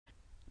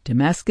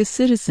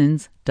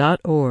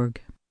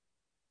DamascusCitizens.org.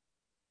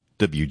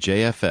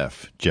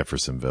 WJFF,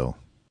 Jeffersonville.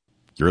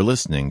 You're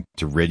listening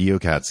to Radio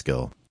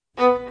Catskill.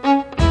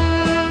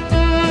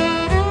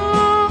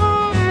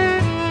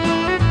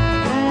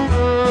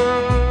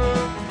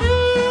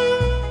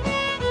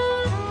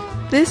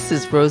 This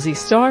is Rosie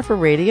Starr for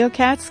Radio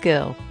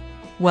Catskill.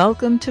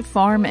 Welcome to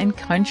Farm and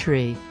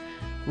Country,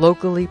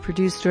 locally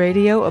produced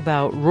radio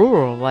about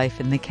rural life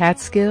in the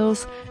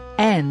Catskills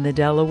and the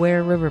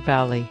Delaware River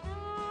Valley.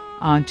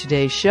 On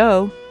today's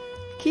show,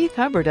 Keith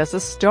Hubbard has a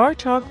Star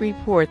Talk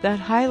report that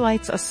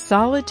highlights a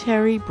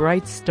solitary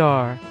bright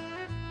star.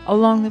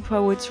 Along the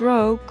Poets'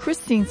 Row,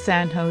 Christine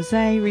San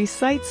Jose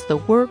recites the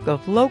work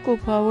of local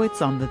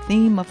poets on the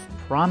theme of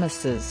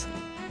promises.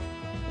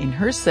 In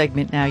her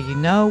segment, Now You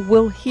Know,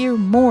 we'll hear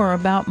more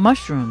about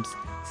mushrooms.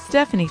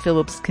 Stephanie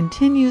Phillips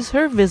continues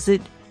her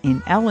visit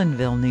in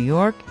Ellenville, New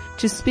York,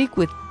 to speak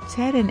with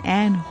Ted and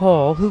Ann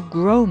Hall, who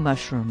grow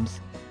mushrooms.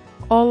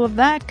 All of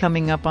that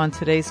coming up on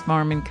today's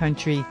Farm and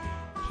Country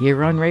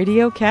here on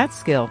Radio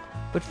Catskill.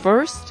 But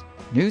first,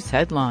 news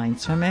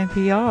headlines from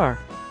NPR.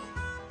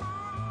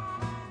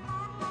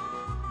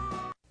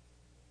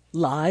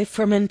 Live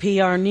from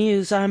NPR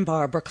News, I'm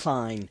Barbara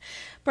Klein.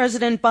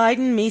 President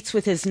Biden meets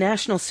with his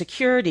national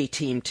security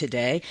team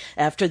today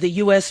after the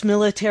U.S.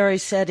 military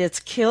said it's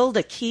killed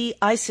a key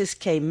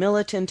ISIS-K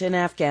militant in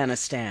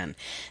Afghanistan.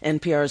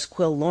 NPR's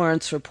Quill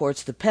Lawrence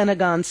reports the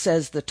Pentagon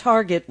says the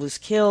target was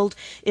killed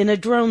in a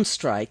drone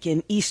strike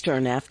in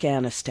eastern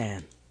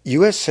Afghanistan.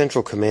 U.S.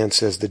 Central Command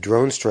says the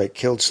drone strike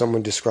killed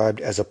someone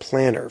described as a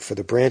planner for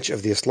the branch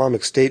of the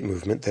Islamic State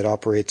movement that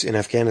operates in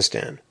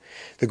Afghanistan.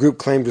 The group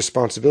claimed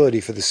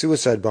responsibility for the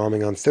suicide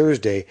bombing on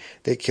Thursday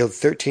that killed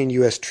 13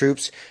 U.S.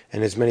 troops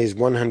and as many as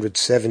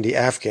 170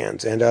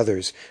 Afghans and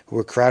others who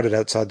were crowded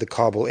outside the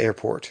Kabul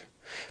airport.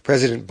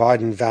 President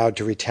Biden vowed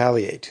to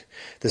retaliate.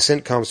 The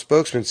CENTCOM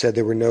spokesman said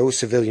there were no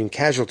civilian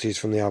casualties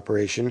from the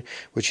operation,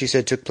 which he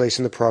said took place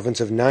in the province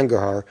of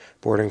Nangarhar,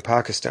 bordering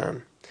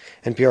Pakistan.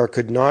 NPR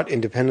could not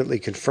independently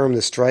confirm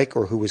the strike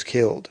or who was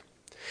killed.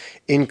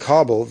 In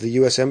Kabul, the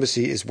U.S.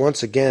 Embassy is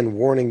once again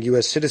warning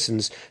U.S.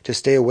 citizens to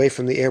stay away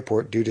from the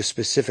airport due to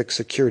specific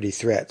security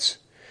threats.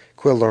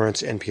 Quill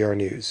Lawrence, NPR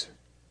News.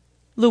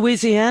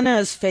 Louisiana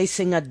is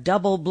facing a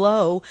double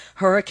blow.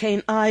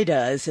 Hurricane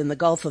Ida is in the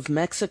Gulf of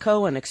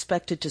Mexico and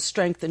expected to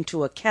strengthen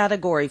to a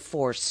Category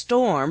 4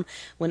 storm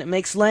when it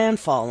makes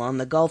landfall on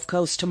the Gulf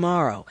Coast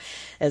tomorrow.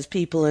 As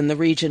people in the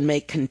region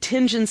make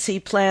contingency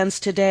plans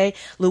today,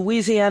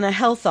 Louisiana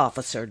Health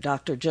Officer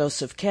Dr.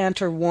 Joseph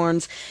Cantor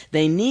warns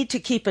they need to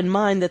keep in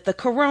mind that the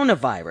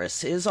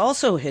coronavirus is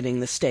also hitting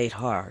the state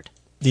hard.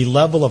 The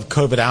level of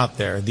COVID out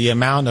there, the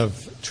amount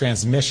of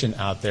transmission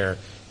out there,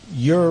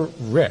 your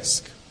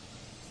risk,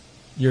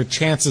 your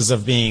chances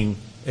of being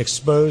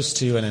exposed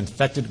to and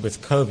infected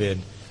with COVID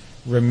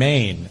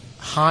remain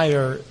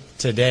higher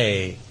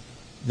today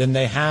than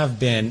they have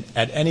been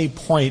at any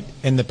point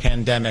in the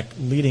pandemic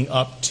leading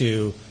up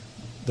to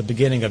the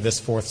beginning of this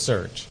fourth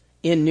surge.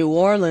 In New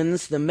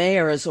Orleans, the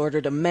mayor has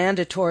ordered a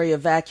mandatory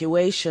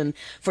evacuation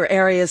for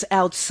areas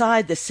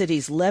outside the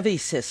city's levee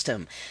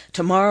system.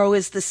 Tomorrow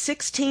is the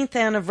 16th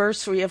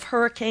anniversary of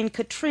Hurricane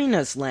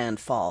Katrina's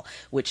landfall,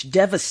 which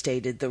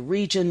devastated the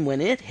region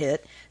when it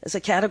hit as a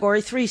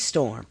Category 3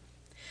 storm.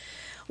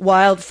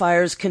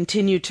 Wildfires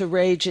continue to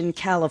rage in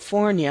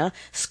California.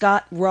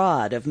 Scott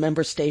Rodd of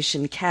member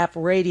station Cap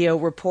Radio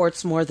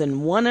reports more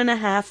than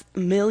 1.5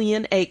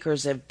 million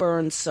acres have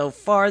burned so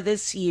far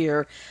this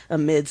year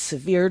amid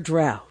severe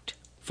drought.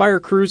 Fire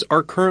crews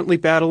are currently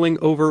battling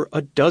over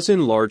a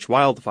dozen large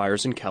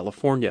wildfires in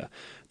California.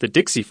 The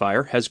Dixie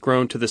Fire has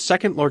grown to the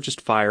second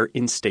largest fire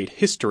in state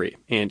history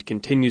and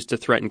continues to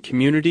threaten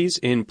communities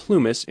in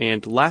Plumas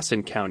and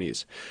Lassen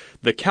counties.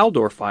 The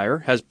Caldor Fire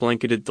has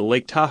blanketed the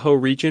Lake Tahoe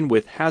region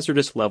with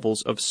hazardous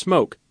levels of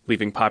smoke,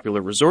 leaving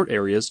popular resort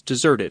areas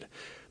deserted.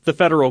 The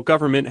federal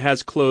government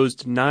has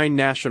closed 9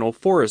 national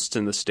forests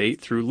in the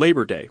state through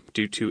Labor Day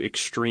due to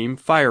extreme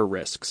fire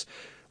risks.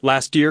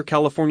 Last year,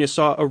 California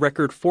saw a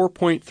record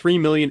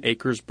 4.3 million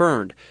acres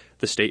burned.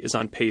 The state is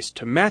on pace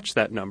to match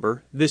that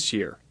number this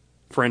year.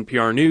 For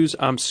NPR News,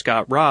 I'm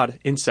Scott Rodd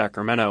in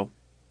Sacramento.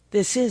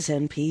 This is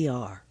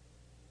NPR.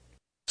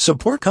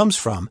 Support comes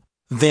from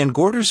Van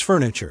Gorder's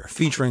Furniture,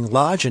 featuring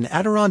lodge and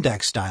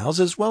Adirondack styles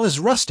as well as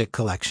rustic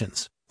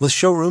collections. With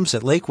showrooms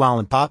at Lake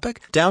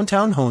Wallenpaupack,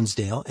 downtown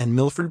Honesdale, and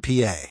Milford,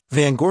 PA.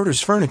 Van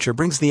Gorder's Furniture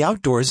brings the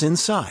outdoors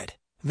inside.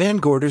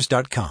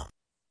 VanGorders.com.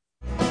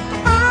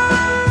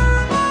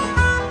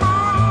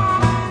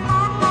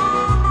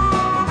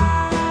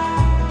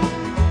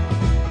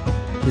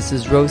 This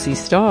is Rosie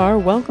Starr.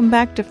 Welcome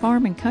back to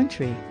Farm and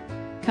Country.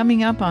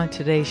 Coming up on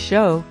today's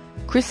show,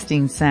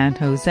 Christine San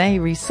Jose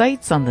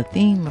recites on the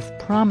theme of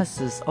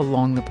promises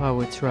along the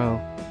Poets' Row.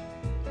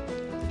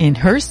 In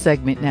her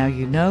segment, Now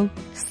You Know,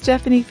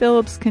 Stephanie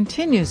Phillips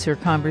continues her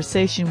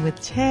conversation with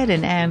Ted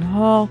and Ann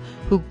Hall,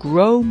 who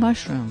grow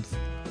mushrooms.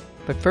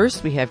 But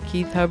first, we have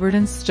Keith Hubbard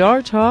and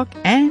Star Talk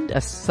and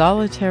a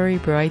solitary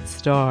bright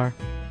star.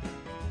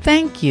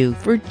 Thank you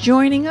for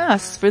joining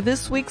us for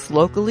this week's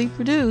locally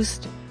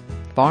produced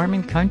Farm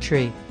and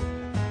Country.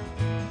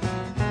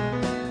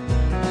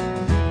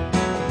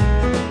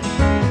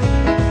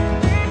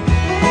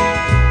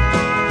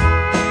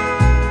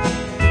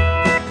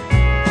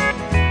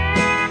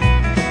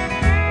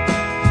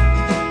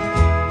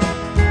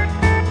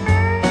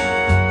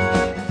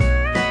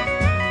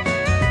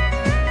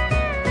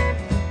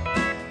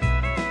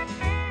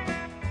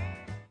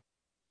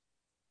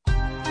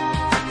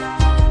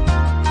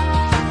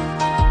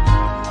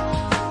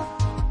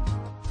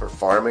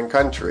 Farm and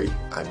Country,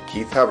 I'm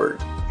Keith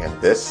Hubbard,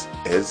 and this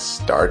is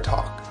Star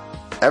Talk.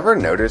 Ever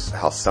notice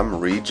how some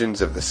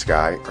regions of the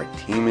sky are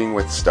teeming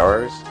with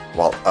stars,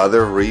 while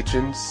other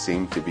regions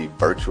seem to be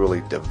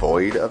virtually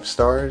devoid of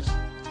stars?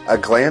 A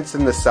glance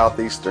in the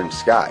southeastern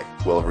sky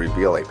will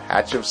reveal a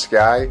patch of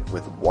sky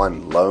with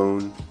one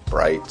lone,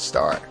 bright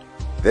star.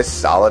 This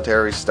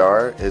solitary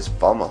star is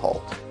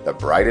Fomalhaut, the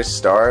brightest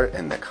star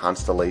in the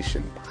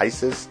constellation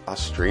Pisces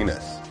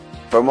Austrinus.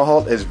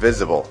 Fomalhaut is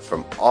visible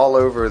from all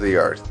over the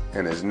Earth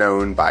and is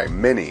known by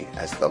many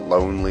as the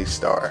Lonely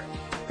Star.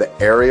 The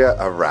area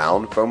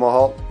around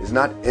Fomalhaut is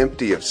not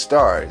empty of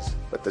stars,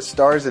 but the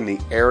stars in the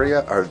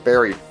area are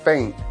very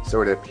faint,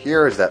 so it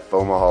appears that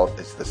Fomalhaut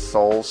is the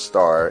sole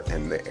star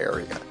in the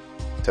area.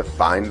 To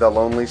find the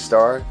Lonely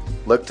Star,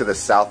 look to the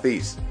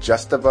southeast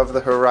just above the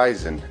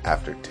horizon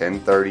after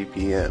 10:30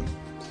 p.m.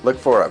 Look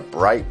for a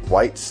bright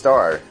white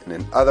star in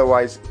an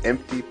otherwise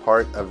empty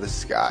part of the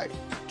sky.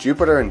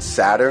 Jupiter and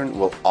Saturn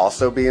will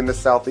also be in the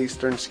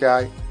southeastern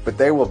sky, but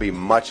they will be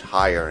much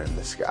higher in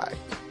the sky.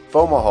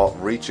 Fomalhaut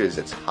reaches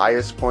its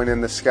highest point in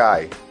the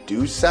sky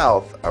due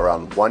south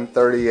around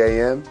 1:30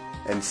 a.m.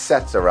 and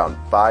sets around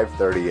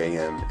 5:30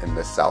 a.m. in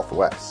the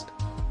southwest.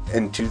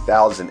 In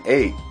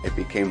 2008, it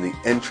became the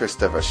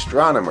interest of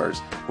astronomers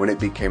when it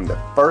became the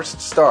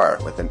first star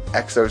with an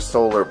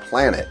exosolar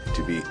planet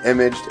to be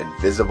imaged in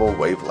visible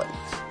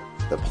wavelengths.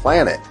 The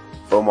planet,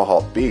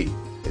 Fomalhaut b,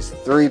 is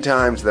 3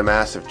 times the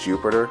mass of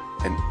Jupiter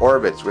and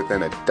orbits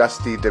within a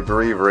dusty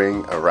debris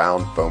ring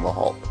around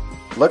Fomalhaut.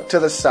 Look to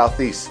the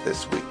southeast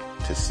this week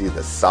to see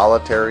the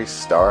solitary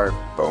star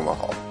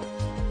Fomalhaut.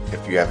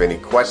 If you have any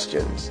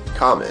questions,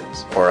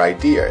 comments, or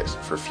ideas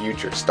for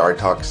future Star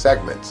Talk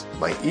segments,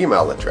 my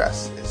email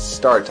address is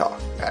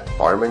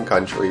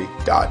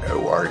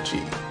startalk@farmandcountry.org.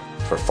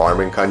 For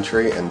Farm and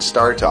Country and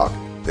Star Talk,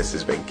 this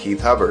has been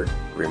Keith Hubbard,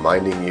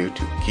 reminding you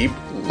to keep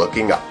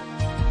looking up.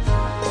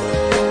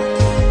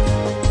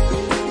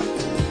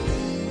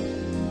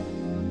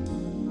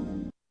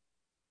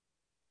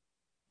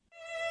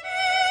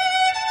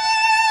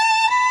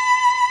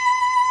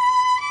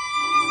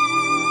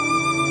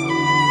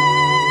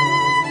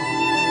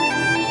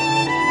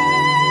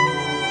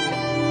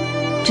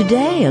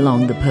 Today,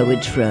 along the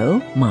Poets' Row,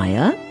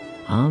 Maya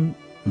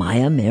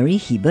Mary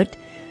Hebert,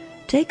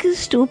 take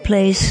us to a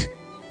place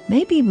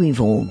maybe we've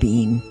all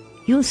been.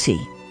 You'll see.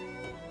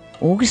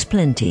 August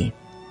Plenty.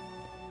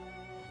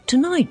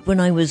 Tonight, when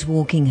I was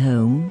walking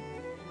home,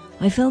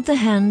 I felt the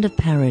hand of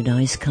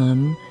paradise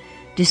come,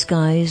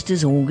 disguised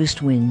as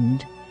August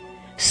wind.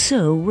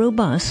 So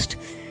robust,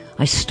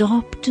 I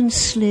stopped and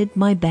slid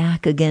my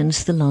back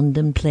against the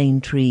London plane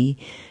tree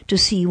to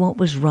see what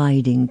was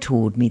riding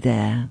toward me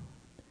there.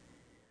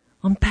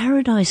 On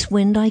Paradise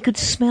Wind I could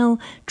smell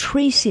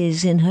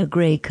traces in her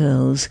grey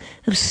curls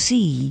of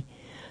sea,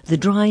 the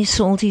dry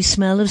salty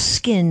smell of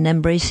skin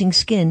embracing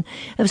skin,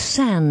 of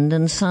sand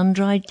and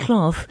sun-dried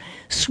cloth,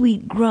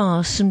 sweet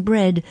grass and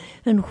bread,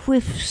 and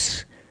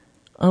whiffs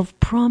of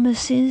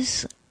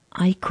promises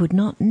I could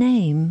not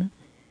name.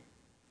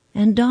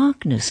 And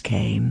darkness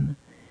came,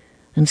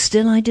 and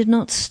still I did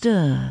not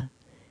stir.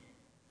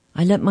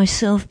 I let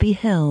myself be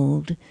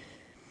held.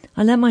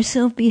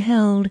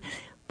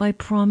 By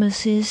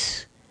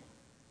promises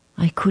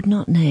I could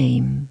not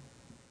name.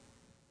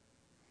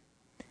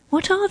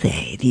 What are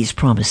they, these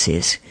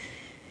promises?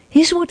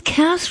 Here's what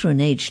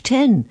Catherine, aged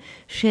 10,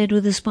 shared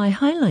with us by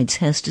Highlights,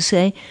 has to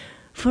say.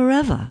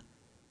 Forever.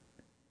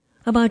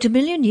 About 1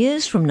 million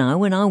years from now,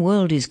 when our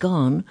world is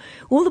gone,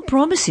 all the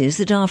promises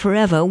that are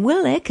forever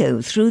will echo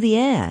through the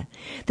air.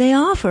 They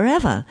are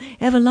forever,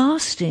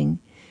 everlasting.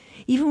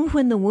 Even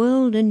when the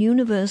world and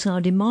universe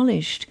are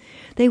demolished,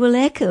 they will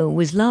echo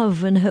with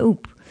love and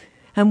hope,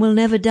 and will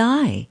never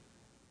die.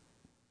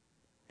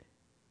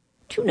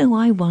 Do you know,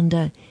 I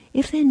wonder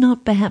if they're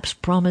not perhaps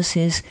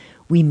promises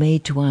we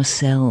made to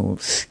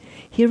ourselves.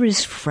 Here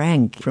is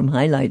Frank from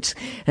Highlights,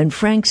 and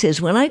Frank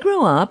says, when I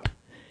grow up,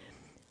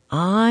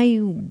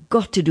 I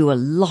got to do a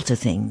lot of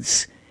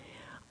things.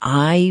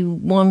 I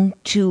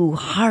want to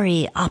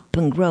hurry up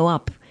and grow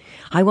up.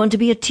 I want to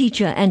be a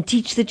teacher and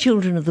teach the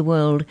children of the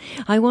world.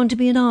 I want to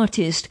be an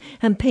artist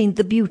and paint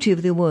the beauty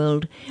of the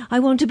world. I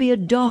want to be a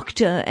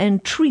doctor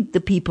and treat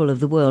the people of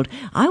the world.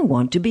 I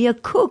want to be a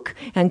cook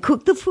and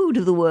cook the food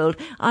of the world.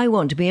 I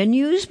want to be a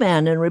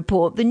newsman and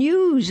report the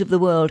news of the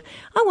world.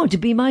 I want to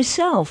be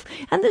myself,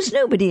 and there's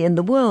nobody in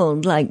the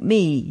world like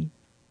me.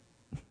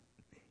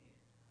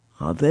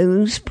 Are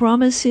those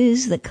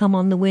promises that come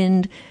on the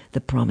wind the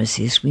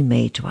promises we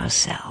made to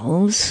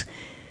ourselves?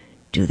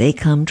 Do they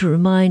come to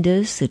remind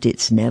us that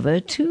it's never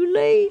too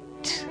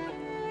late?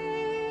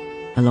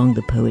 along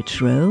the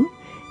Poets Row.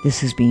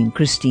 This has been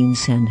Christine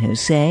San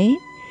Jose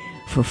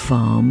for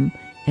Farm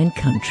and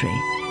Country.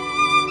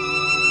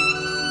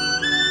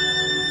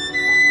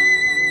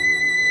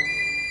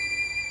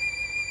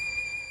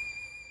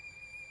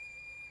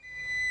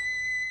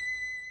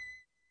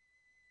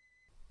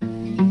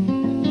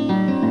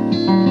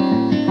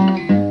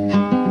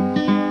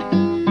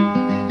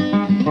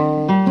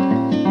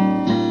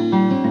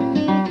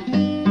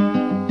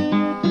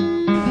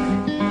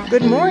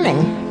 Good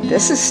morning.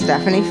 This is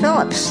Stephanie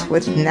Phillips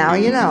with Now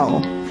You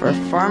Know for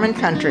Farm and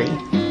Country.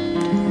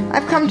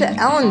 I've come to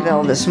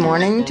Ellenville this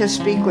morning to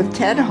speak with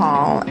Ted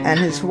Hall and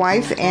his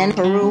wife Ann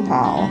Carew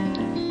Hall.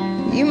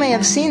 You may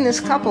have seen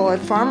this couple at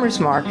farmers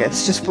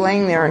markets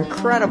displaying their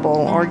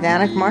incredible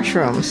organic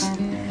mushrooms.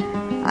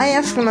 I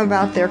asked them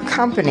about their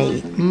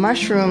company,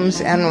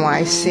 Mushrooms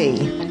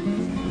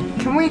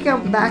NYC. Can we go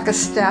back a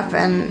step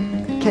and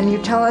can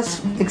you tell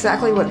us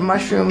exactly what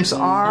mushrooms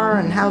are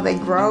and how they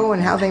grow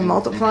and how they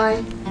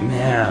multiply?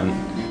 Man,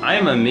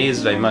 I'm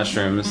amazed by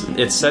mushrooms.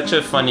 It's such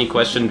a funny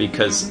question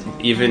because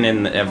even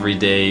in the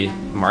everyday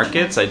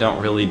markets, I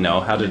don't really know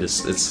how to...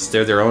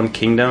 they're their own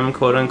kingdom,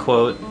 quote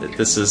unquote.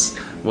 This is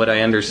what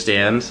I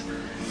understand,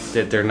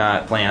 that they're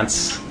not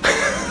plants.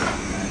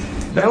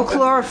 No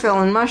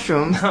chlorophyll in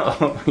mushrooms.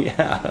 Oh,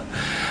 yeah.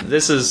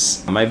 This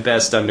is my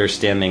best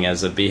understanding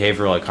as a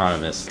behavioral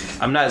economist.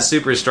 I'm not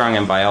super strong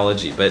in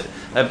biology, but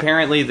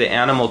apparently the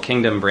animal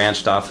kingdom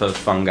branched off of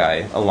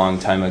fungi a long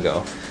time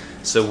ago.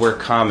 So we're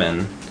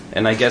common,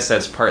 and I guess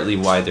that's partly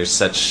why there's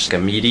such a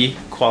meaty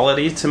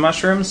quality to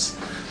mushrooms.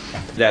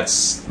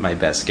 That's my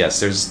best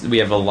guess. We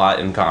have a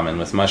lot in common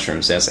with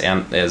mushrooms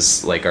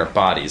as like our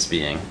bodies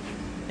being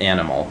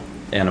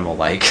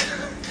animal-like.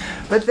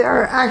 But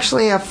they're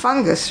actually a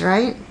fungus,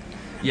 right?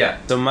 Yeah,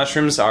 so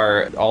mushrooms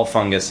are all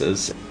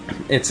funguses.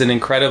 It's an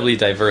incredibly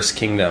diverse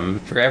kingdom.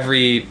 For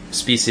every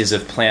species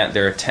of plant,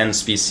 there are 10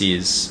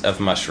 species of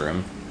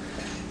mushroom.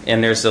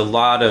 And there's a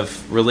lot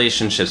of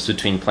relationships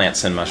between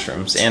plants and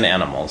mushrooms and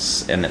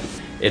animals. And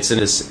it's in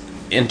this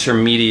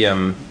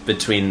intermedium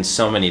between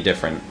so many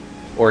different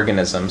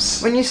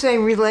organisms. When you say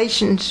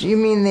relations, you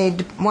mean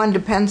one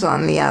depends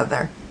on the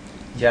other?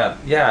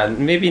 Yeah,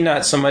 maybe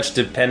not so much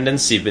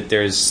dependency, but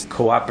there's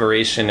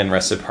cooperation and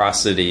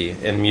reciprocity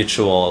and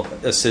mutual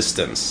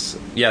assistance.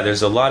 Yeah,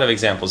 there's a lot of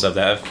examples of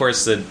that. Of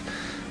course, the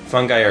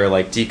fungi are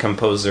like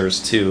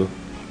decomposers too,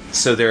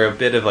 so they're a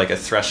bit of like a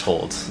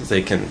threshold.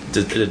 They can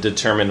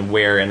determine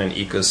where in an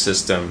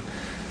ecosystem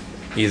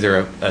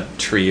either a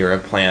tree or a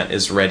plant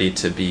is ready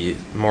to be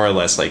more or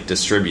less like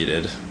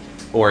distributed,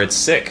 or it's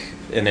sick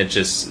and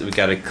we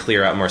got to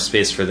clear out more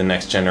space for the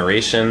next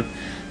generation.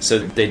 So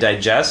they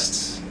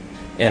digest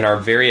and are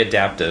very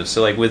adaptive.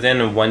 So like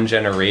within one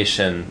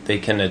generation, they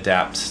can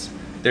adapt.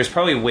 There's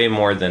probably way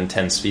more than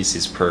 10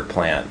 species per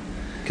plant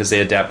because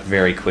they adapt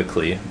very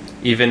quickly.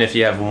 Even if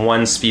you have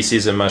one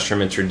species of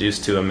mushroom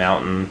introduced to a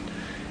mountain,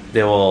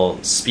 they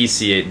will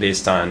speciate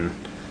based on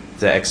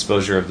the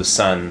exposure of the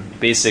sun,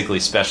 basically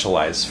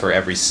specialize for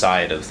every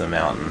side of the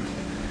mountain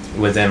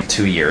within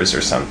 2 years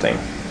or something.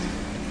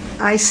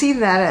 I see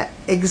that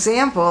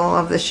example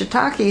of the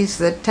shiitakes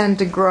that tend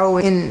to grow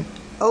in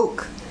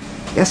oak.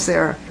 Yes,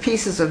 there are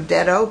pieces of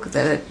dead oak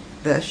that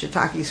the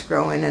shiitakes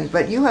grow in,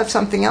 but you have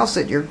something else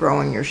that you're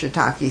growing your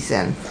shiitakes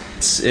in.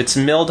 It's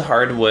milled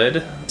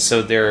hardwood,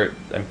 so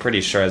I'm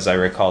pretty sure, as I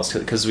recall,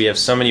 because we have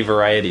so many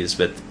varieties,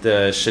 but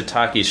the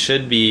shiitake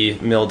should be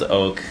milled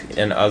oak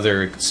and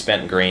other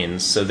spent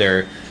grains, so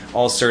they're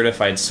all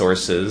certified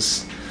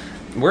sources.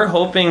 We're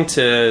hoping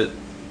to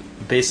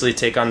basically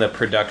take on the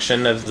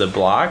production of the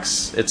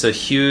blocks. It's a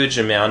huge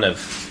amount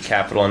of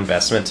capital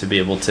investment to be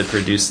able to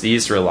produce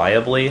these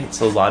reliably.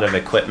 It's a lot of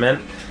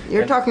equipment.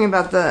 You're talking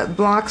about the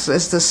blocks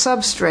as the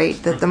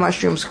substrate that the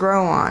mushrooms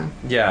grow on.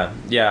 Yeah.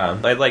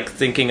 I like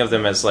thinking of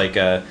them as like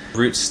a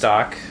root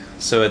stock.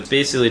 So it's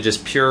basically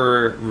just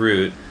pure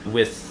root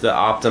with the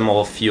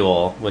optimal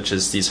fuel, which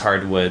is these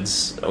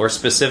hardwoods or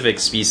specific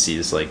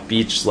species. Like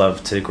beech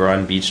love to grow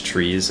on beech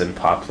trees, and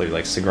poplar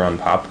likes to grow on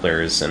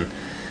poplars, and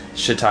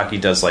shiitake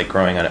does like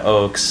growing on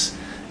oaks,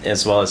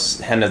 as well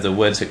as hen of the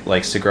woods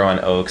likes to grow on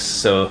oaks.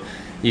 So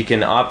you can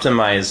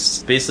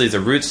optimize basically the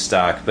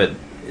rootstock, but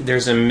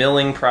there's a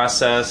milling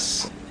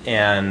process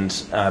and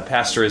a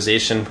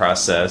pasteurization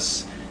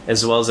process,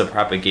 as well as a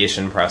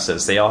propagation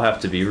process. They all have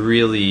to be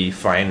really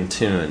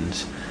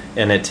fine-tuned,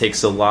 and it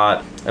takes a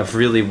lot of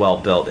really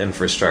well-built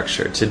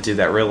infrastructure to do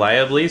that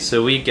reliably.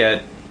 So we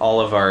get all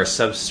of our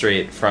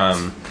substrate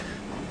from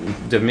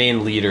the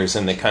main leaders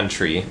in the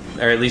country,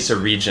 or at least a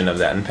region of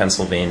that in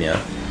Pennsylvania.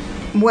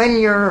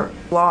 When your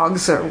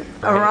logs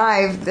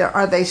arrive,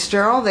 are they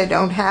sterile? They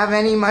don't have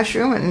any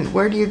mushroom? And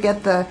where do you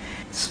get the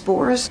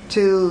spores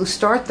to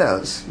start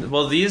those?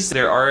 Well,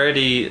 they're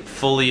already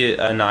fully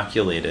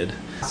inoculated.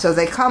 So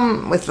they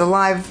come with the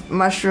live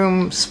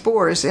mushroom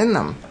spores in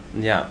them.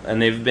 Yeah,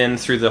 and they've been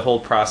through the whole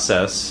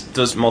process.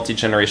 Those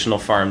multi-generational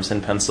farms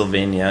in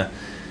Pennsylvania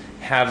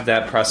have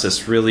that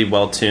process really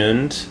well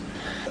tuned.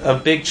 a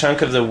big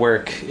chunk of the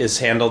work is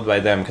handled by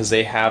them because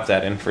they have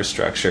that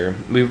infrastructure.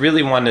 We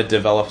really want to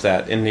develop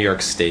that in New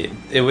York State.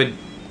 It would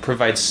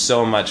provide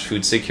so much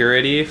food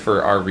security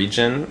for our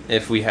region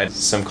if we had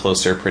some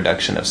closer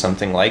production of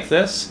something like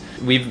this.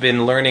 We've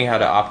been learning how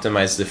to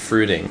optimize the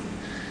fruiting.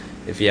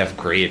 If you have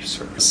grapes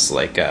or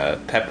like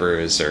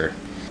peppers or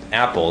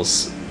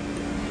apples,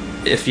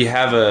 if you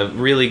have a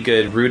really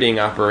good rooting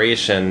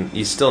operation,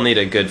 you still need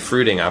a good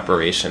fruiting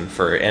operation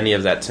for any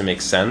of that to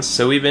make sense.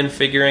 So we've been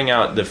figuring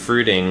out the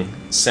fruiting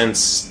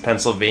since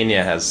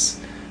Pennsylvania has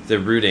the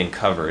rooting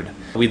covered.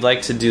 We'd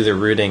like to do the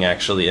rooting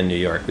actually in New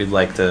York. We'd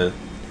like to,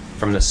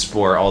 from the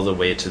spore all the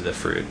way to the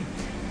fruit.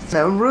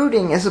 The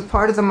rooting is a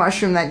part of the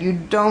mushroom that you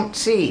don't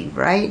see,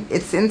 right?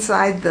 It's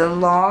inside the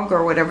log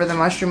or whatever the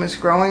mushroom is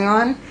growing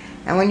on.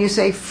 And when you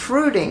say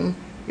fruiting,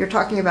 you're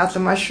talking about the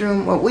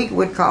mushroom, what we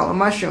would call a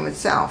mushroom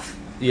itself.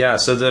 Yeah,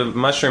 so the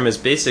mushroom is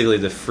basically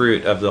the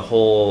fruit of the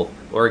whole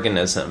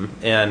organism.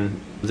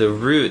 And the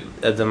root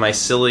of the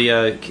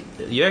mycelia,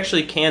 you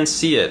actually can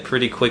see it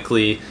pretty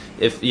quickly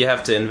if you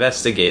have to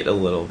investigate a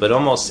little. But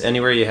almost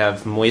anywhere you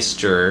have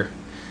moisture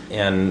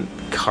and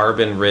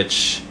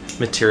carbon-rich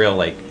material,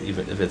 like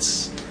even if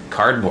it's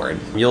cardboard,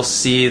 you'll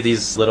see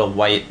these little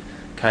white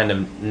kind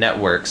of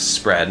networks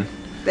spread.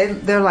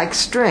 They're like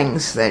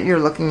strings that you're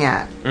looking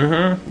at.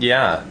 Mm-hmm.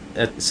 Yeah.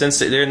 Since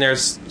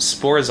there's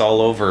spores all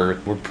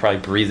over, we're probably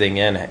breathing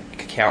in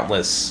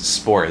countless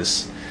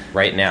spores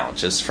right now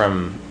just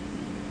from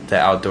the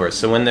outdoors.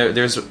 So when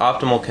there's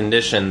optimal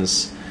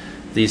conditions,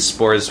 these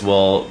spores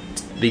will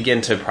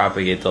begin to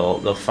propagate.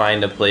 They'll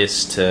find a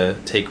place to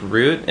take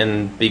root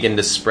and begin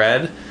to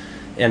spread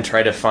and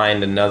try to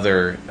find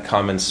another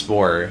common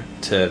spore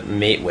to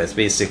mate with,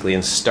 basically,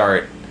 and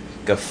start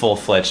a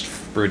full-fledged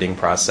fruiting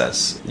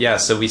process. Yeah,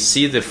 so we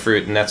see the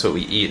fruit, and that's what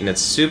we eat, and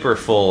it's super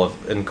full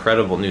of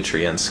incredible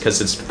nutrients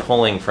because it's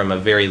pulling from a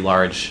very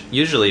large,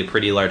 usually a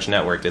pretty large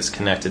network that's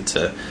connected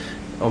to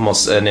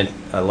almost a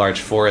large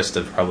forest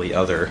of probably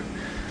other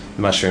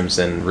mushrooms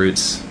and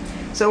roots.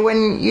 So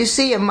when you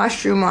see a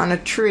mushroom on a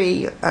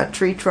tree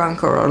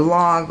trunk or a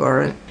log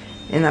or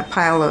in a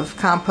pile of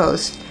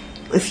compost,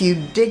 if you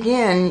dig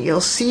in,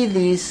 you'll see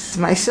these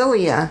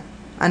mycelia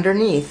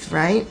underneath,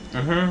 right?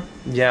 Mm-hmm.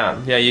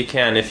 Yeah, you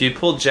can. If you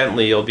pull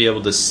gently, you'll be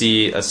able to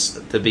see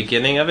the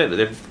beginning of it.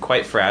 They're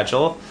quite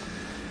fragile.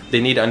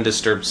 They need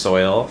undisturbed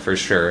soil, for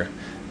sure,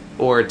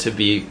 or to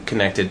be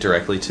connected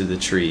directly to the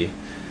tree.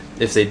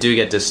 If they do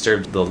get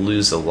disturbed, they'll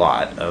lose a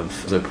lot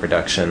of the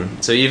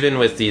production. So even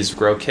with these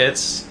grow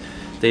kits,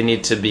 they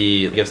need to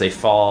be, if they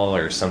fall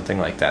or something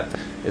like that,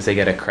 if they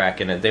get a crack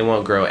in it, they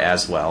won't grow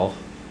as well.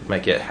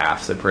 Might get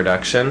half the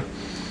production.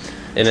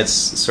 And it's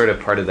sort of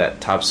part of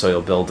that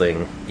topsoil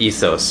building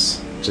ethos,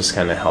 just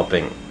kind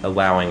of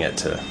allowing it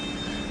to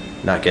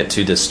not get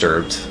too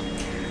disturbed.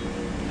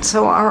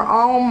 So are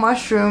all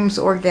mushrooms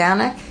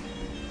organic?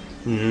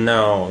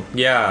 No.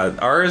 Yeah,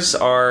 ours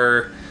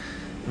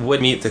would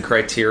meet the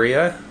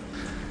criteria.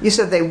 You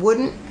said they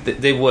wouldn't?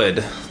 They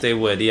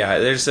would, yeah.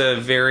 There's a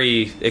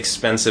very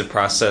expensive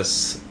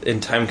process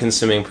and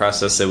time-consuming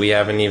process that we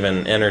haven't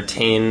even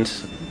entertained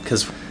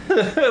because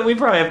we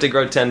probably have to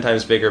grow 10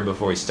 times bigger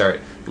before we start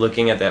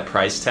looking at that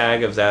price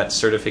tag of that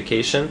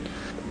certification.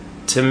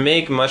 To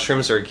make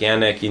mushrooms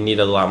organic, you need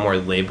a lot more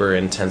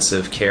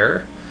labor-intensive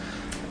care.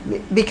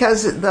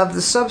 Because of the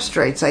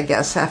substrates, I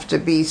guess, have to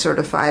be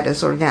certified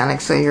as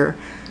organic, so your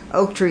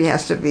oak tree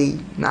has to be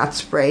not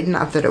sprayed,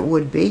 not that it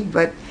would be,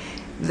 but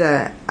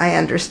I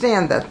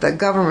understand that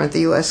the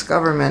U.S.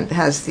 government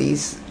has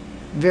these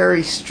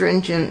very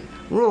stringent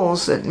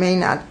rules that may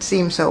not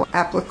seem so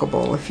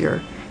applicable if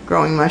you're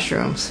growing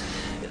mushrooms.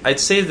 I'd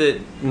say that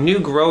new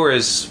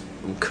growers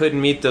could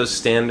meet those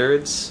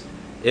standards.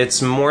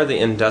 It's more the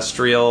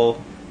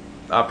industrial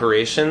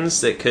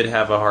operations that could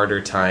have a harder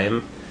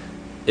time.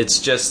 It's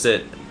just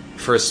that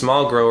for a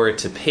small grower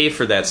to pay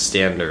for that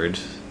standard,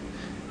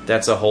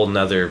 that's a whole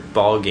nother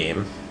ball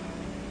game,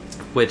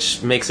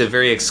 which makes it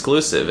very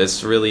exclusive.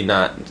 It's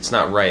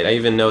not right. I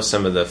even know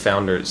some of the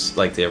founders,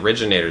 like the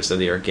originators of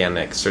the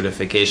organic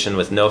certification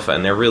with NOFA,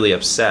 and they're really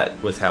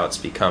upset with how it's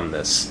become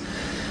this.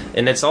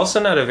 And it's also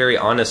not a very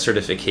honest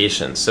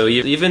certification. So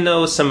even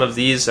though some of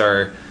these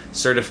are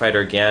certified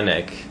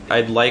organic,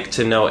 I'd like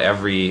to know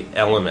every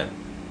element.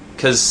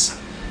 Because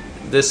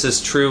this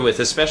is true with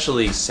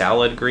especially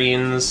salad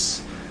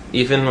greens,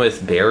 even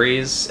with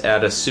berries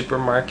at a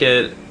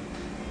supermarket.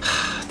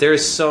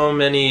 There's so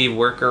many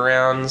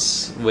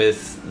workarounds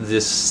with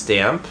this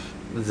stamp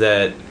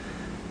that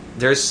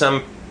there's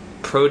some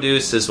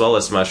produce as well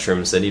as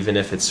mushrooms that even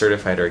if it's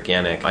certified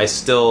organic,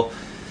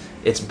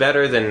 it's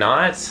better than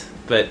not,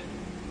 but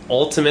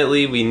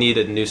ultimately we need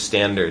a new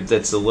standard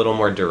that's a little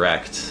more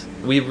direct.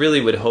 We really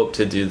would hope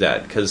to do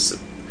that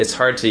because it's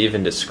hard to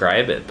even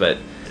describe it, but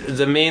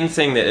the main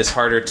thing that is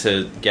harder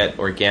to get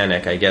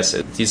organic, I guess,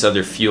 these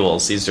other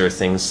fuels. These are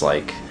things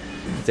like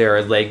there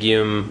are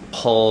legume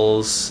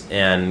hulls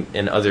and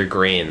other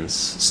grains.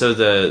 So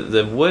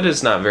the wood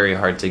is not very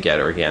hard to get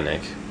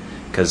organic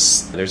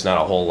because there's not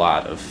a whole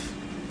lot of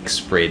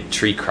sprayed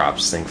tree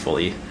crops,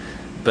 thankfully.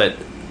 But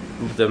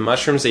The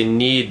mushrooms, they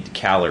need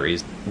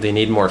calories. They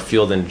need more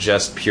fuel than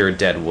just pure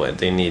dead wood.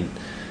 They need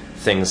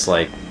things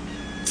like,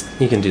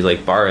 you can do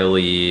like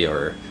barley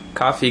or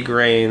coffee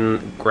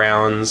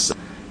grounds.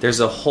 There's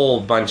a whole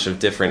bunch of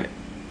different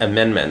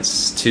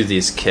amendments to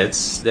these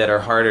kits that are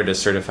harder to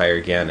certify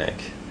organic.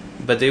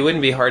 But they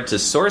wouldn't be hard to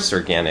source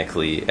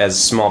organically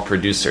as small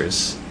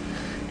producers.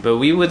 But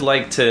we would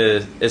like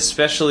to,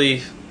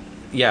 especially,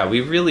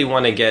 we really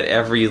want to get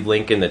every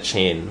link in the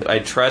chain. I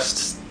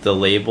trust the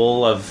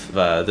label of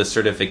the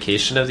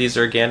certification of these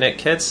organic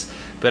kits,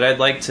 but I'd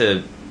like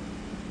to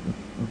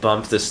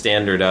bump the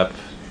standard up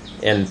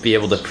and be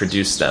able to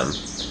produce them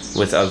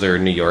with other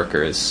New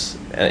Yorkers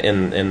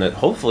in the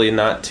hopefully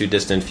not too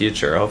distant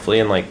future. Hopefully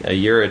in like a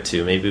year or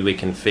two, maybe we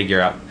can figure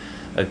out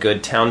a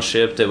good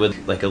township that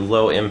would like a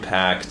low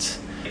impact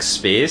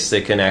space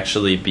that can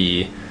actually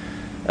be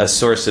a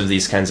source of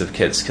these kinds of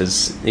kits,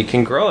 because you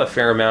can grow a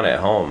fair amount at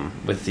home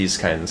with these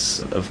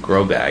kinds of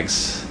grow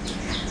bags.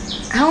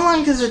 How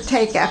long does it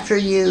take after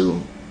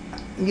you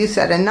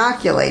said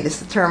inoculate is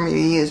the term you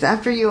used,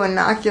 after you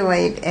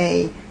inoculate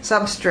a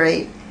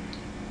substrate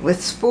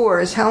with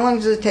spores, how long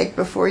does it take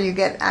before you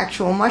get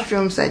actual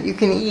mushrooms that you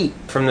can eat?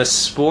 From the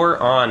spore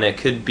on, it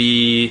could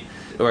be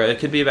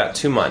about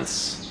 2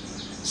 months.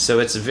 So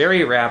it's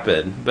very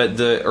rapid, but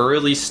the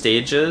early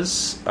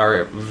stages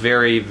are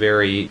very,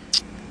 very,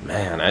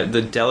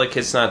 the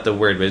delicate's not the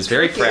word, but it's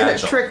very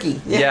fragile.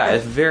 Tricky. Yeah,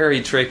 it's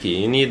very tricky.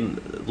 You need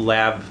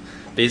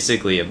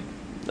basically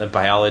a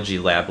biology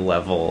lab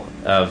level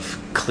of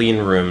clean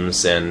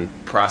rooms and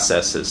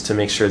processes to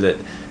make sure that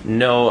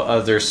no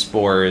other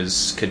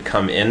spores could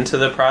come into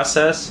the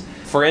process.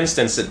 For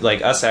instance,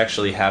 like us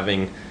actually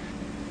having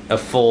a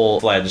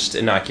full-fledged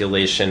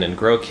inoculation and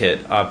grow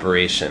kit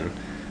operation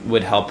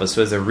would help us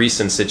with a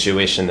recent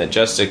situation that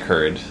just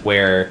occurred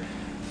where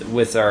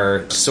with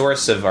our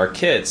source of our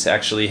kits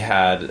actually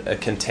had a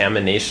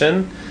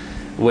contamination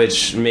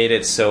which made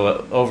it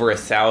so over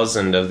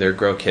 1,000 of their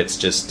grow kits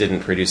just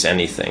didn't produce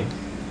anything.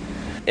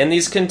 And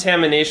these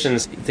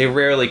contaminations, they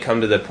rarely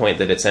come to the point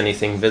that it's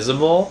anything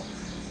visible,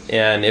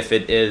 and if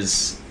it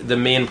is, the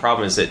main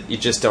problem is that you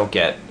just don't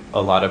get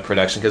a lot of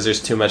production because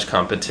there's too much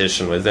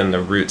competition within the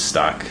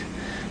rootstock.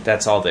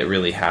 That's all that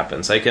really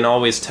happens. I can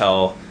always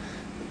tell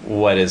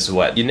what is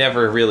what. You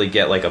never really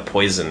get like a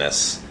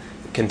poisonous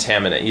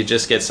contaminant. You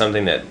just get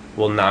something that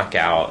will knock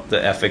out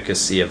the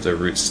efficacy of the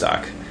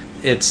rootstock.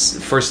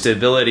 It's for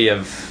stability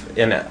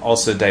and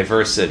also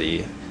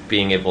diversity,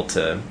 being able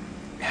to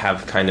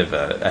have kind of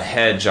a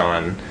hedge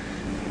on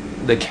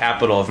the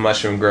capital of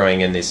mushroom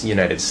growing in the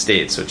United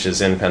States, which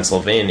is in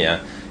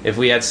Pennsylvania. If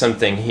we had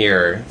something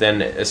here,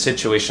 then a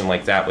situation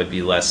like that would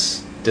be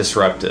less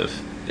disruptive.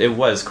 It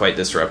was quite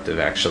disruptive,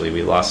 actually.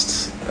 We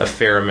lost a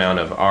fair amount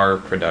of our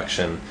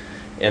production.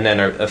 And then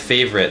a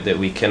favorite that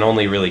we can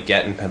only really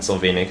get in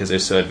Pennsylvania because they're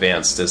so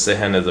advanced is the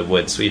hen of the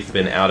woods. We've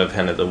been out of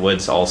hen of the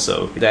woods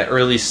also. That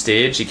early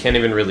stage, you can't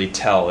even really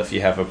tell if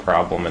you have a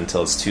problem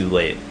until it's too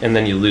late. And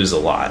then you lose a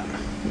lot.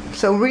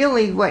 So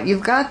really what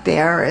you've got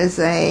there is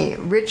a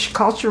rich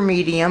culture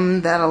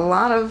medium that a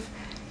lot of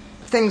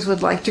things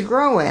would like to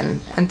grow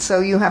in. And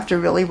so you have to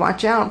really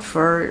watch out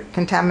for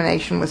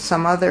contamination with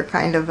some other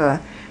kind of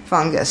a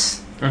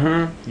fungus.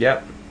 Mm-hmm.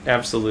 Yep,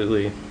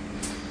 absolutely.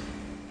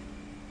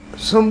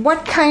 So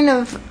what kind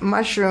of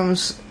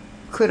mushrooms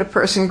could a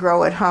person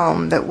grow at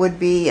home that would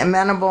be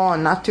amenable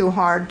and not too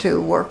hard to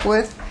work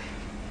with?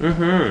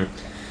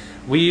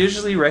 Mm-hmm. We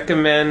usually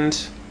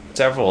recommend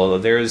several.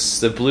 There's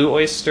the blue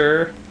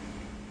oyster,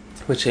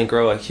 which can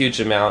grow a huge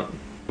amount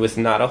with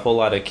not a whole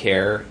lot of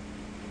care,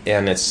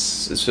 and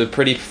it's a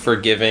pretty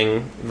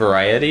forgiving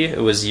variety.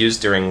 It was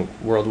used during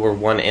World War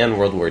I and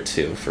World War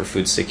II for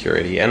food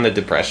security and the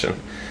Depression.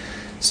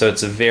 So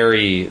it's a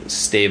very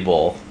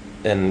stable,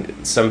 and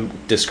some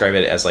describe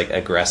it as like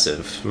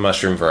aggressive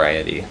mushroom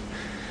variety.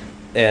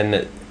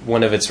 And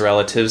one of its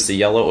relatives, the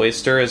yellow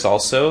oyster, is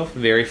also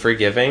very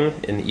forgiving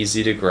and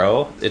easy to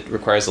grow. It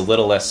requires a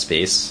little less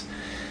space.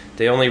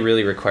 They only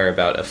really require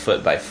about a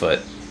foot by foot,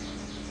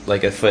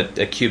 like a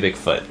cubic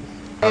foot.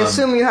 I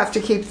assume you have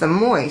to keep them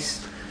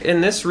moist.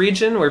 In this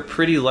region, we're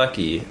pretty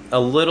lucky. A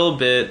little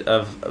bit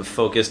of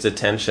focused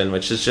attention,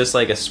 which is just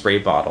like a spray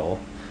bottle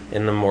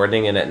in the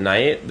morning and at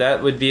night,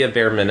 that would be a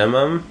bare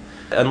minimum.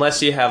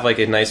 Unless you have like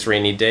a nice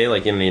rainy day,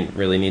 like you don't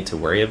really need to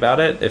worry about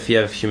it. If you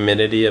have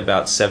humidity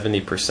about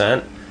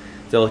 70%,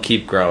 they'll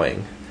keep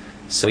growing.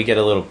 So we get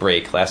a little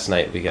break. Last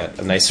night we got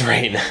a nice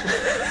rain.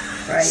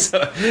 Right.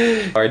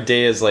 So our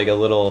day is like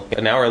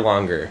an hour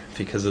longer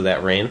because of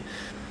that rain.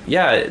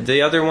 Yeah,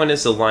 the other one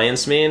is the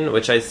lion's mane,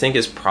 which I think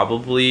is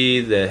probably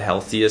the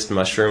healthiest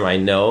mushroom I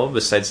know.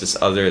 Besides this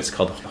other, it's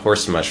called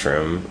horse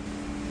mushroom,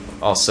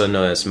 also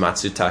known as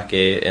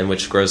matsutake, and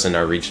which grows in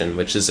our region,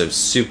 which is a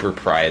super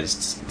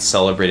prized,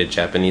 celebrated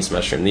Japanese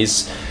mushroom.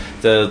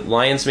 The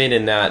lion's mane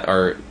in that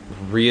are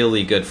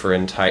really good for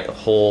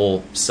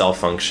whole cell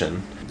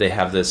function. They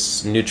have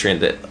this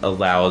nutrient that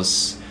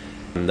allows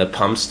the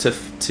pumps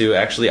to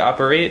actually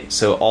operate.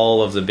 So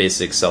all of the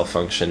basic cell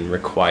function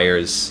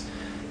requires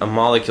a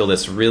molecule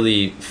that's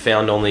really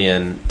found only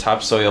in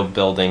topsoil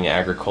building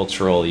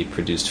agriculturally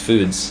produced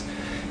foods.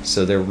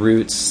 So the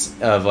roots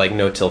of like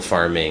no-till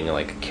farming,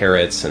 like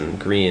carrots and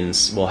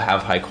greens, will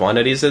have high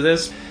quantities of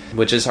this,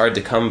 which is hard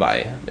to come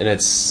by. And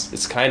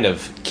it's kind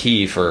of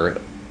key for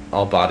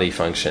all body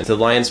function. The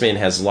lion's mane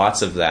has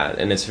lots of that,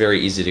 and it's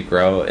very easy to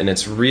grow, and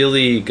it's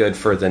really good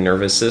for the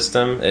nervous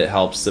system. It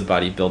helps the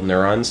body build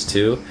neurons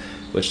too,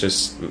 which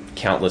there's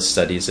countless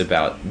studies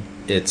about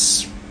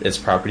its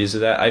properties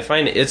of that. I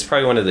find it's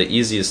probably one of the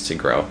easiest to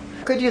grow.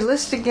 Could you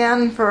list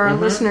again for our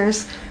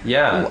listeners?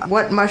 Yeah.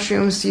 What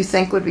mushrooms do you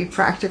think would be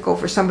practical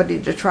for somebody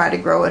to try to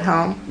grow at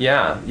home?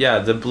 Yeah.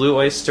 The blue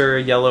oyster,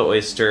 yellow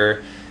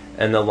oyster,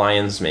 and the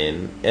lion's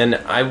mane. And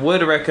I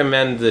would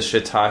recommend the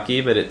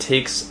shiitake, but it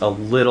takes a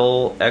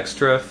little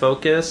extra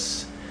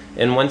focus.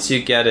 And once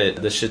you get it,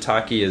 the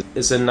shiitake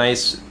is a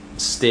nice,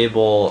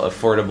 stable,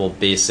 affordable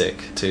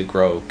basic to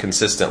grow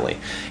consistently.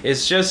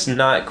 It's just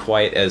not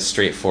quite as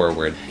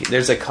straightforward.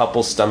 There's a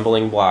couple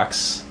stumbling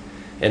blocks,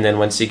 and then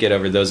once you get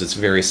over those, it's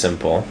very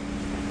simple.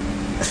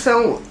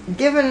 So,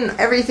 given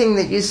everything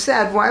that you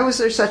said, why was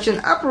there such an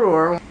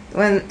uproar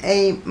when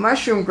a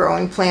mushroom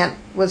growing plant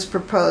was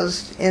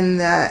proposed in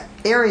the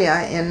area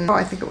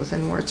I think it was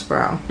in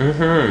Wurtsboro?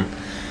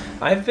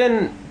 I've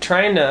been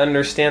trying to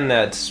understand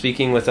that,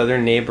 speaking with other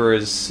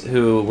neighbors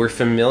who were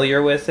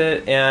familiar with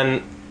it,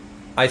 and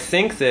I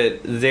think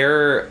that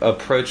their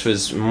approach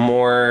was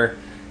more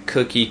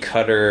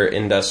cookie-cutter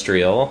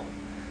industrial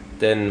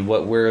than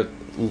what we're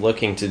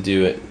looking to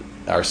do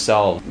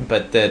ourselves,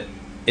 but that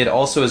it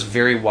also is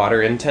very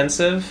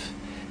water-intensive,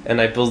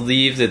 and I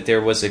believe that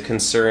there was a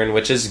concern,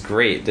 which is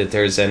great, that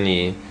there's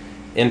any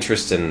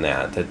interest in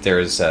that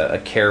there's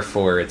a care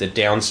for the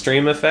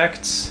downstream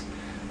effects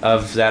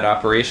of that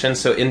operation.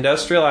 So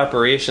industrial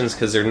operations,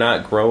 because they're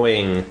not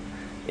growing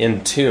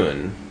in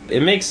tune,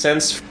 it makes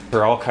sense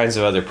for all kinds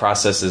of other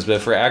processes,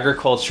 but for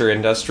agriculture,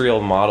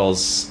 industrial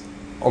models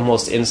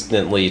almost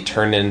instantly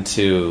turn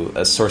into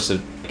a source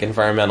of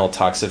environmental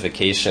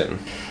toxification.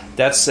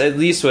 That's at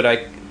least what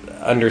I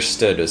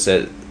understood, is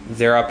that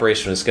their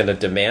operation is going to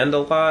demand a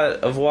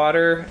lot of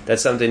water.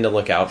 That's something to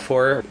look out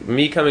for.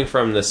 Me coming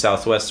from the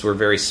Southwest, we're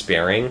very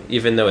sparing,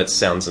 even though it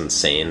sounds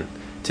insane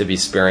to be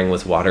sparing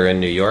with water in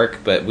New York,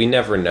 but we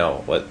never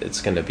know what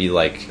it's going to be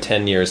like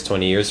 10 years,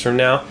 20 years from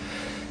now.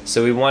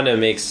 So we want to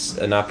make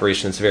an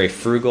operation that's very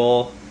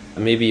frugal,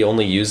 maybe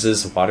only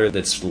uses water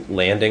that's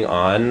landing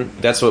on.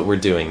 That's what we're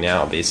doing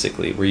now,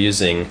 basically. We're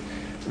using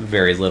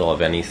very little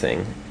of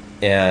anything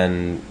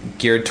and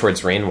geared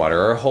towards rainwater.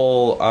 Our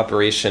whole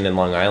operation in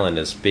Long Island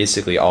is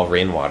basically all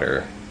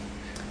rainwater.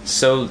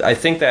 So I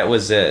think that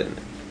was it.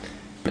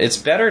 It's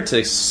better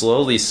to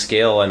slowly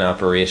scale an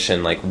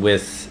operation like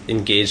with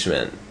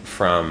engagement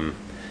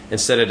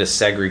instead of to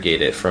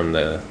segregate it from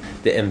the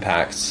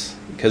impacts,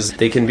 because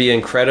they can be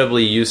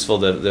incredibly useful.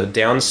 The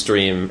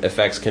downstream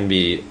effects can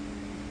be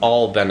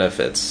all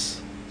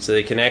benefits. So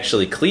they can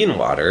actually clean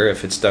water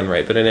if it's done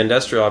right, but an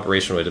industrial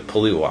operation would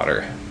pollute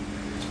water.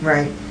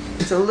 Right.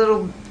 It's a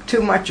little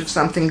too much of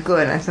something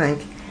good, I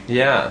think.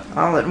 Yeah.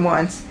 All at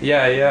once.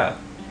 Yeah.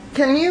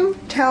 Can you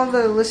tell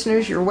the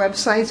listeners your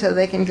website so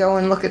they can go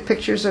and look at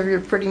pictures of your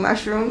pretty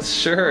mushrooms?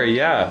 Sure,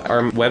 yeah.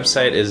 Our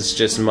website is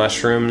just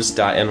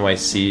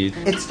mushrooms.nyc.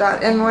 It's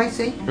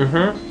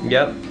 .nyc?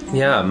 Yep.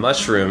 Yeah,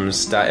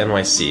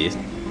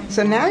 mushrooms.nyc.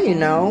 So now you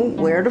know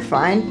where to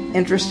find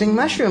interesting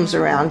mushrooms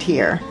around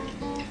here.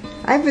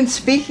 I've been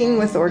speaking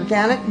with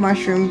organic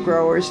mushroom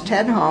growers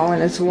Ted Hall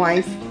and his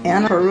wife,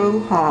 Anna Peru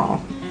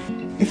Hall.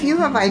 If you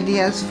have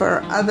ideas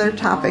for other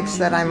topics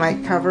that I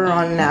might cover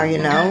on Now You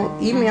Know,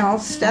 email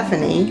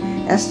Stephanie,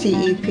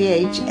 Stephanie,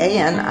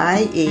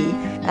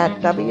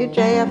 at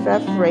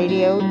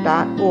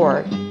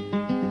wjffradio.org.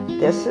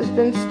 This has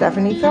been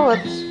Stephanie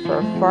Phillips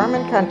for Farm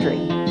and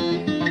Country.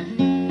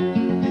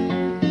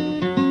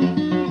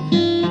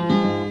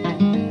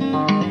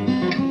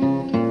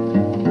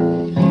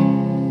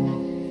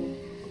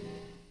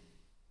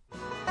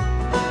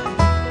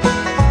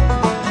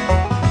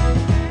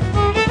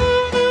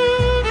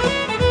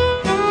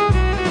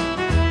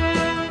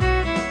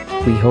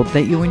 We hope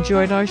that you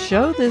enjoyed our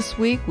show this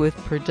week with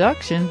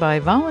production by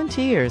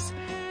volunteers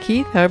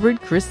Keith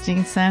Hubbard,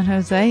 Christine San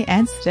Jose,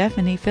 and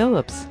Stephanie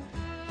Phillips.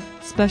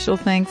 Special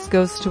thanks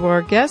goes to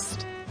our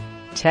guest,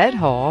 Ted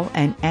Hall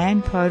and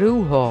Ann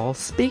Peru Hall,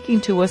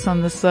 speaking to us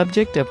on the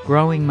subject of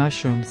growing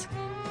mushrooms.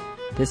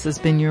 This has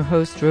been your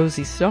host,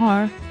 Rosie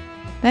Starr.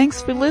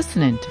 Thanks for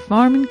listening to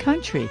Farm and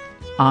Country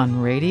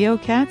on Radio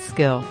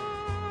Catskill.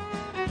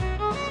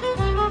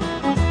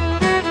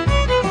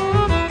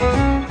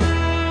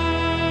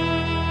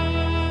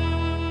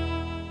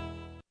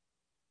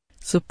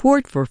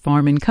 Support for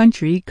Farm and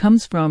Country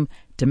comes from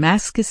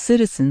Damascus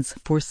Citizens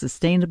for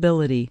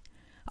Sustainability,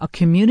 a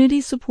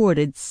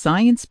community-supported,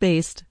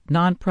 science-based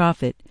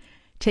nonprofit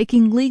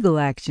taking legal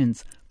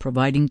actions,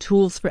 providing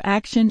tools for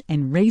action,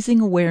 and raising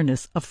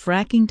awareness of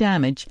fracking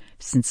damage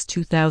since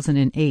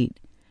 2008,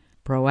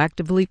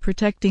 proactively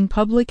protecting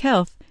public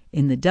health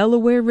in the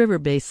Delaware River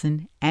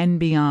Basin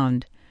and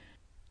beyond.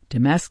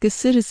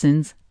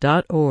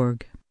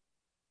 DamascusCitizens.org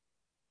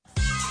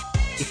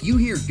If you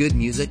hear good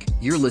music,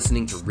 you're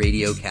listening to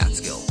Radio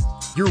Catskill.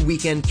 Your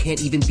weekend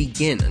can't even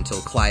begin until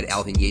Clyde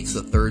Alvin Yates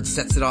III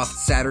sets it off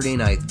Saturday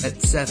night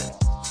at 7.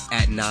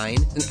 At 9,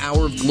 an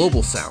hour of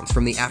global sounds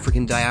from the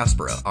African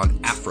diaspora on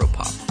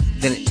Afropop.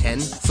 Then at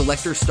 10,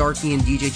 selector Starkey and DJ